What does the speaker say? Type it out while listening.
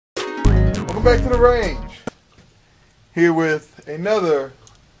Welcome back to the range. Here with another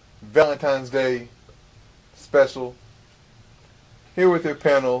Valentine's Day special. Here with your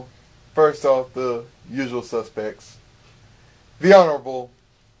panel. First off, the usual suspects. The Honorable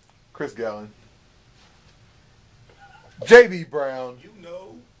Chris Gallen. J.B. Brown. You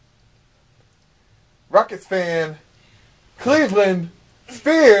know. Rockets fan Cleveland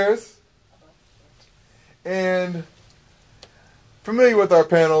Spears. And familiar with our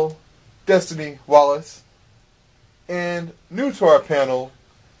panel, Destiny Wallace. And new to our panel,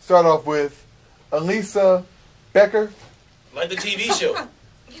 start off with Elisa Becker. Like the TV show.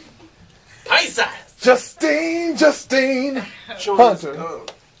 Pie size. Justine Hunter.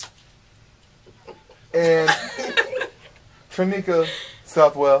 And Tranika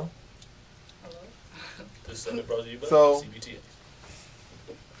Southwell. So,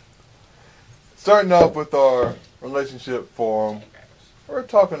 starting off with our relationship forum, we're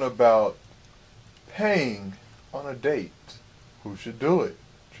talking about paying on a date. Who should do it?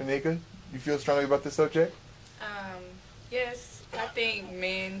 Tranika, you feel strongly about this subject? Yes, I think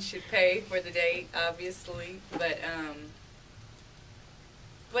men should pay for the date, obviously, but I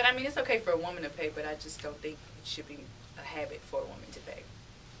mean, it's okay for a woman to pay, but I just don't think it should be a habit for a woman to pay.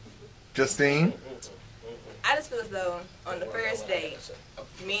 Justine? I just feel as though on the first date,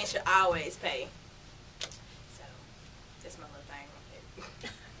 men should always pay. So, that's my little thing.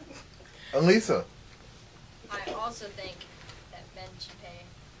 Elisa? I also think that men should pay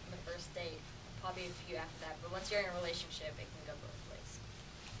on the first date. Probably a few after that, but once you're in a relationship, it can go both ways.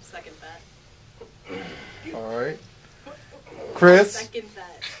 Second that. All right. Chris? Second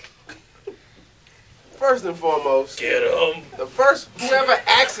that. First and foremost, Get him. whoever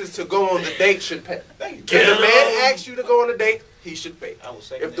asks us to go on the date should pay. If Get the him. man asks you to go on a date, he should pay.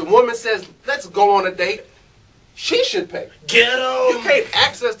 If the woman says, let's go on a date, she should pay. Get You him. can't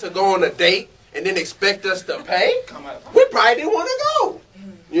ask us to go on a date and then expect us to pay. We probably didn't want to go.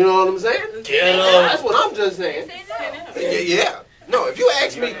 You know what I'm saying? Get him. That's what I'm just saying. Yeah. No, if you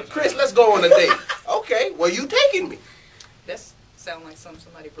ask me, Chris, let's go on a date. Okay, well, you taking me. That's sound like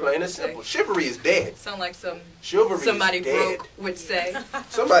somebody broke Plain and would say. simple. Chivalry is dead. Sound like Chivalry somebody is dead. broke would say.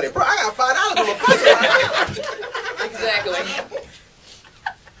 Somebody, bro, I got $5 in my pocket right now. Exactly.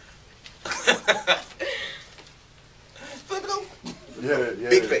 Flip it over. Yeah.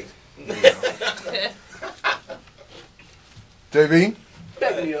 Big face. JB?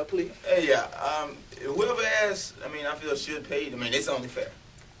 Back me up, please. Hey, yeah. Whoever asks, I mean, I feel should pay. I mean, it's only fair.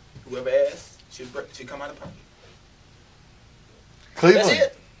 Whoever asks should come out of pocket. Cleveland?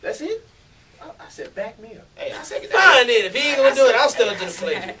 That's it? I said back me up. Hey, I second that. Fine then. If he ain't gonna do it, I'll step up to the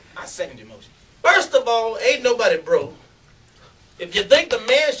plate. I second your motion. First of all, ain't nobody broke. If you think the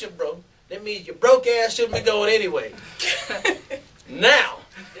man should broke, that means your broke ass shouldn't be going anyway. Now,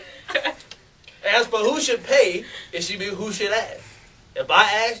 as for who should pay, it should be who should ask. If I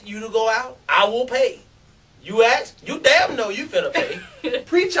ask you to go out, I will pay. You ask, you damn know you finna pay.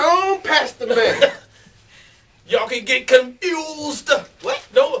 Preach on, Pastor Man. Y'all can get confused. What?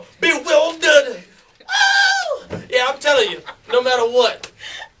 No, bewildered. Oh! Yeah, I'm telling you, no matter what.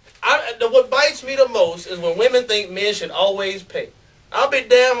 What bites me the most is when women think men should always pay. I'll be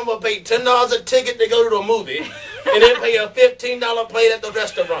damned, I'm going to pay $10 a ticket to go to the movie and then pay a $15 plate at the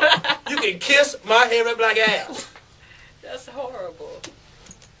restaurant. You can kiss my hairy black ass. That's horrible.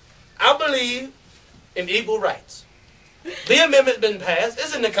 I believe in equal rights. The amendment's been passed.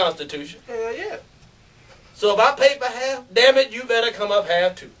 It's in the Constitution. Hell yeah. So if I pay for half, damn it, you better come up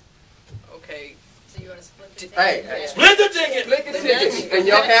half too. Okay. So you want to split the ticket? Hey. Split the ticket! Split the tickets. And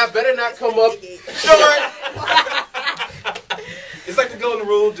your hair better not come up Short! It's like the golden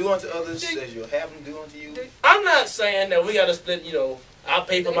rule, do unto others as you'll have them do unto you. I'm not saying that we got to split, I'll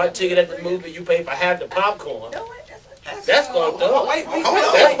pay for my ticket at the movie, you pay for half the popcorn. That's fucked up. Wait. We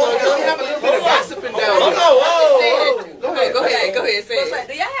have a little bit of gossiping down here. Go ahead, say it. Like,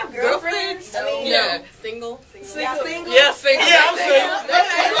 do y'all have girlfriends? I mean, Yeah. Single? Yeah, single. Yeah, I'm single.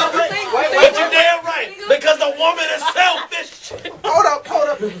 But you're damn right, because the woman is selfish. Hold up.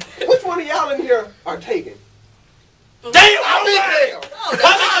 Which one of y'all in here are taken? Damn, I'm damn.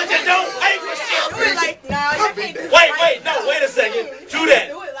 Because you don't pay for shit. Do it like, no, you can't do it. Wait a second. Do that.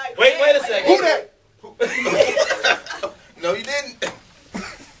 Do it like Wait a second. Who that? No, you didn't.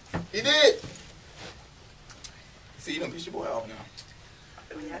 You did. See, you done piss your boy off now.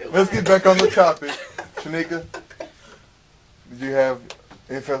 Let's get back on the topic. Tranika, did you have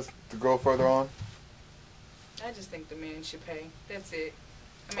interest to go further on? I just think the men should pay. That's it.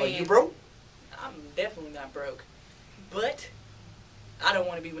 Are you broke? I'm definitely not broke. But I don't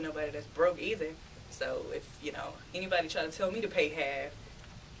want to be with nobody that's broke either. So if, anybody try to tell me to pay half,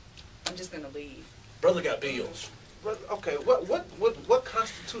 I'm just gonna leave. Brother got bills. Okay, what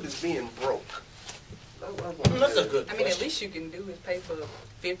constitutes being broke? That's a good I mean, question. at least you can do is pay for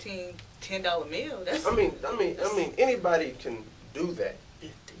 $10 meal. That's. I mean, anybody can do that.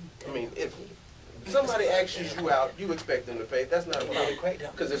 I mean, if somebody asks you out, you expect them to pay. That's not a problem.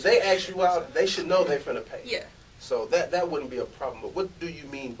 Because if they ask you out, they should know they're finna pay. Yeah. So that wouldn't be a problem. But what do you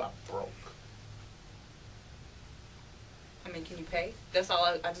mean by broke? I mean, can you pay? That's all.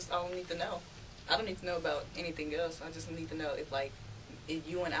 I don't need to know. I don't need to know about anything else. I just need to know if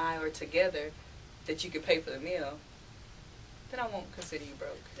you and I are together, that you could pay for the meal. Then I won't consider you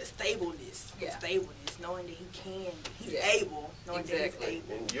broke. The stableness. Yeah. The stableness, knowing that he's Yeah. able, knowing that he's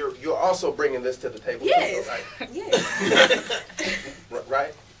able. And you're also bringing this to the table Yes. too, right? Yes.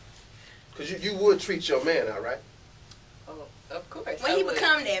 Right? Because you would treat your man out, right? Oh, of course. When I he would.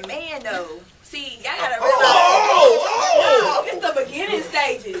 become that man, though, see, y'all gotta realize. Oh! No, it's the beginning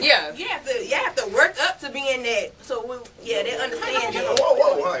stages. Yeah. You have to work up to being that. So they understand that.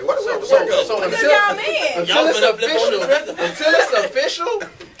 Whoa! All right, what so Because y'all men. until it's Y'all been up on the official, trigger. until it's official,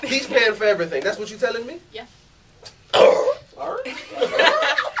 he's paying for everything. That's what you telling me? Yeah. All right.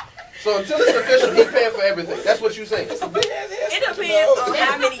 So until it's official, he's paying for everything. That's what you saying. It depends on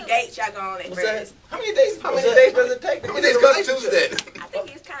how many dates y'all go on at first. How many days does it take? How many days constitute that? I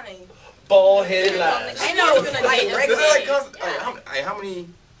think it's kind of. Bald-headed lies. I know it's gonna like Does regular. it like how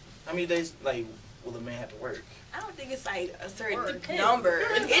many days like will a man have to work? I don't think it's like a certain number.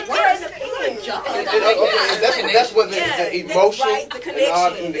 It does depend. Okay, that's what the emotion right, the and the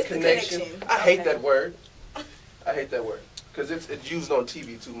connection. It's the connection. connection. I hate Okay. that word. I hate that word because it's used on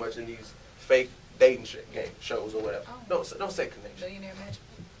TV too much in these fake dating shows or whatever. Don't say connection. Millionaire Magic.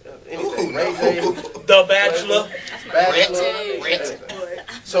 Anything. Ooh, Ray J, The Bachelor. Bachelor, Rent. anything.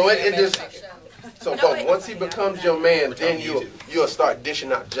 So it just so No, boom. Once he becomes your man, then you'll start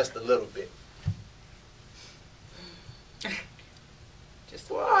dishing out just a little bit. Just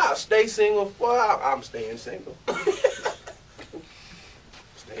Well, I'll stay single. Well, I'm staying single.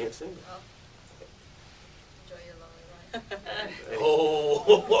 Staying single. Enjoy your lonely life.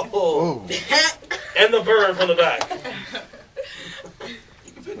 Oh. Ooh. And the bird from the back.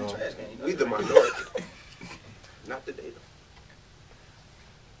 You can fit in the trash can. We the minority, not the data.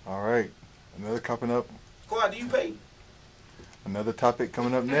 All right. Another coming up. Squad, do you pay? Another topic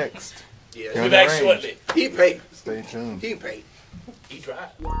coming up next. Yeah, Be On back the range. shortly. he paid. Stay tuned. He paid. He tried.